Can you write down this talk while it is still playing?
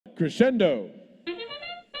Crescendo.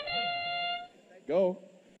 Go.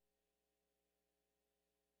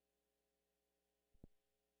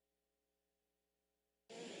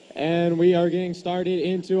 And we are getting started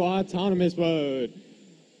into autonomous mode.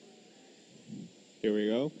 Here we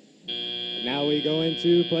go. Now we go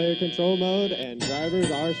into player control mode, and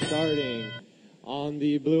drivers are starting. On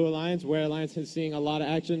the Blue Alliance, Red Alliance is seeing a lot of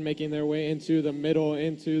action, making their way into the middle,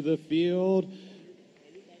 into the field.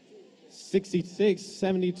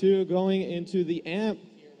 66-72 going into the amp.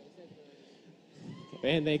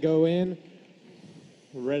 And they go in.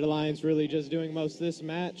 Red Alliance really just doing most of this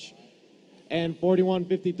match. And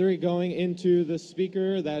 41-53 going into the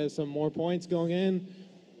speaker. That is some more points going in.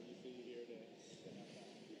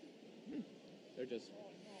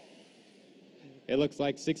 It looks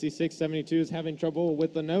like 66-72 is having trouble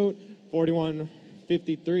with the note.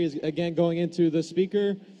 41-53 is again going into the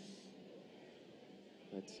speaker.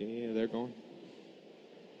 Let's see, they're going.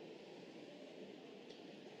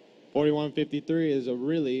 41-53 is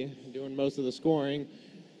really doing most of the scoring.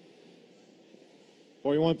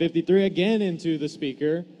 41-53 again into the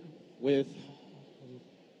speaker with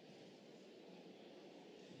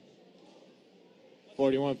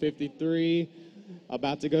 41-53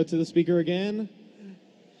 about to go to the speaker again.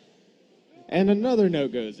 And another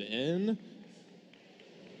note goes in.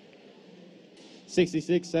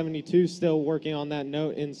 66-72 still working on that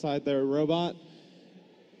note inside their robot.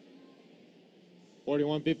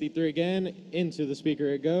 41-53 again, into the speaker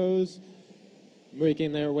it goes.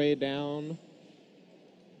 Making their way down.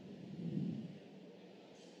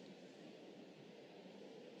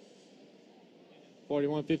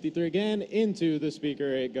 .41-53 again, into the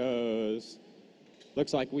speaker it goes.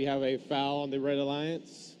 Looks like we have a foul on the Red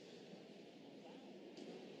Alliance.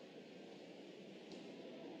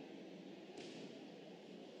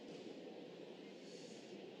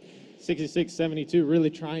 66-72 really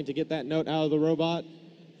trying to get that note out of the robot.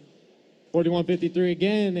 41-53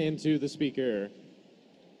 again into the speaker.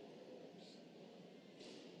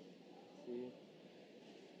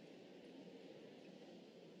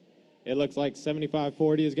 It looks like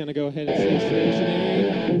 75-40 is going to go ahead and stay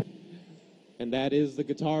stationary. And that is the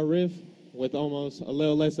guitar riff with almost a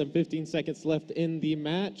little less than 15 seconds left in the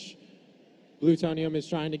match. Plutonium is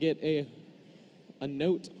trying to get a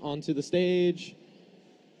note onto the stage.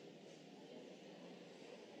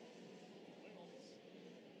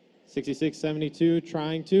 66-72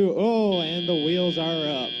 trying to, and the wheels are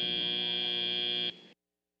up.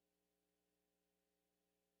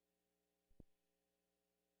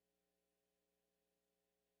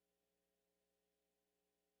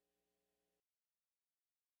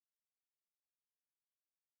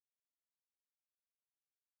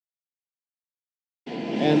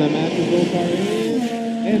 And the match results are in,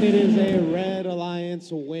 and it is a Red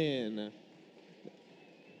Alliance win.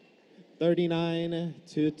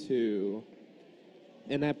 39-2.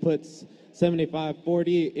 And that puts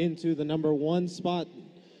 75-40 into the #1 spot